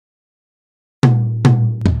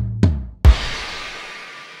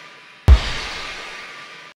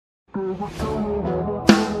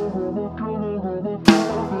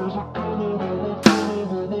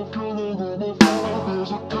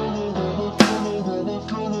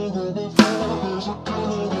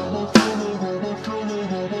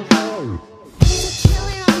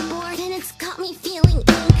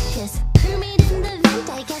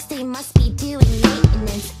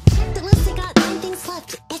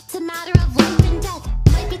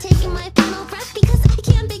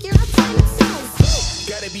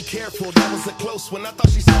That was a close one. I thought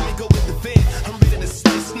she saw me go with the vent. I'm ready to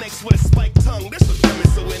slay snakes with a spiked tongue. This was coming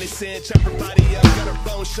so innocent. Chop her body up, got her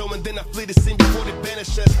bones showing. Then I flee the scene before they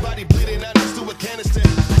banish us. Body bleeding out next to a canister.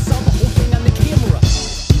 I saw the whole thing on the camera.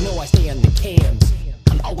 You know I stay on the cams.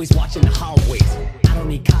 I'm always watching the hallways. I don't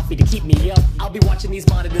need coffee to keep me up. I'll be watching these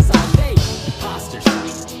monitors all day. Imposters,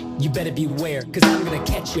 you better beware, cause I'm gonna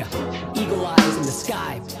catch ya. Eagle eyes in the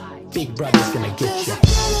sky. Big brother's gonna get ya.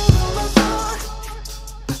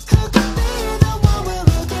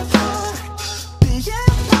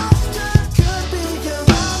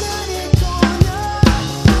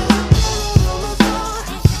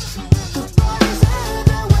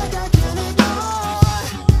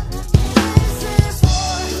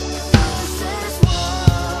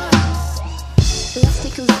 Let's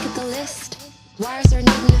take a look at the list. Wires are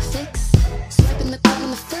needing a fix. Swiping the card on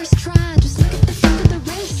the first try. Just look at the flip of the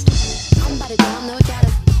wrist. I'm about to download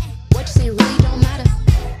data. What you say really don't matter.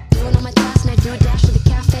 Doing all my tasks and I do a dash to the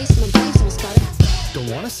cafe so my brain's almost butter. Don't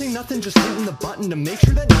wanna say nothing, just hitting the button to make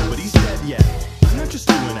sure that nobody's dead yet. I'm not just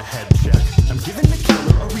doing a head check. I'm giving the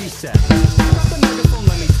killer a reset. Pick up the megaphone,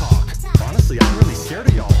 let me talk. Honestly, I'm really scared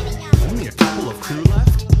of y'all. Only a couple of crew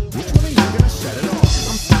left. Which one are you gonna set it off?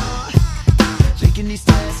 I'm smart, making these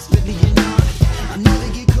tests, really or not. I never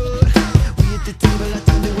get caught. We at the table, I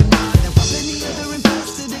turned to a nod. Now while any other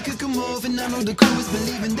imposter, they could come over, and I know the crew was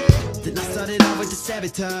believing that. Then I started out with the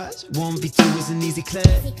sabotage. 1v2 was an easy clap.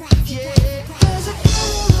 Yeah, there's a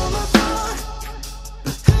killer on my floor.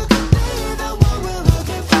 Who could be the one we're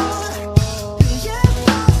looking for? The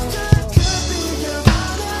imposter could be your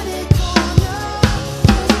already corner.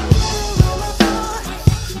 There's a killer on my floor.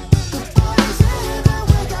 The boys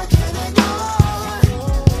everywhere got killing more.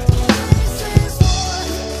 This is war.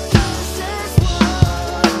 This is war.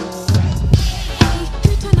 Hey,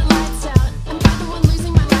 who turned the lights out? Am I the one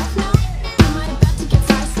losing my life now? Am I about to get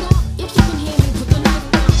sliced now? If you can hear me, put the knife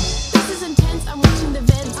down. This is intense, I'm watching the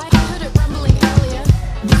vents. I heard it rumbling earlier.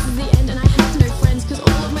 This is the end and I have no friends, cause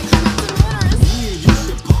all of my crewmates are murderers. Me and you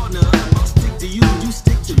should partner. I'll stick to you, you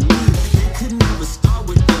stick to me. It could never start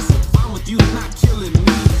with us. If I'm with you, you're not killing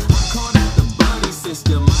me. I call that the buddy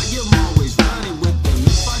system. I am always running with them.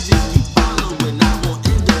 If I just keep following, I won't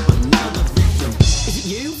end up another victim. Is it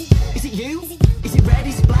you? Is it you? Is it red?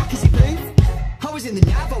 Is it black? Is it blue? I was in the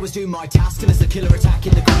nav, I was doing my task, and there's a killer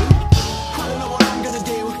attacking the crew. I don't know what I'm gonna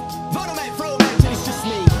do. Vote him out, throw him out till it's just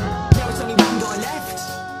me. Now it's only one guy left.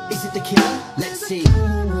 Is it the killer? Let's see.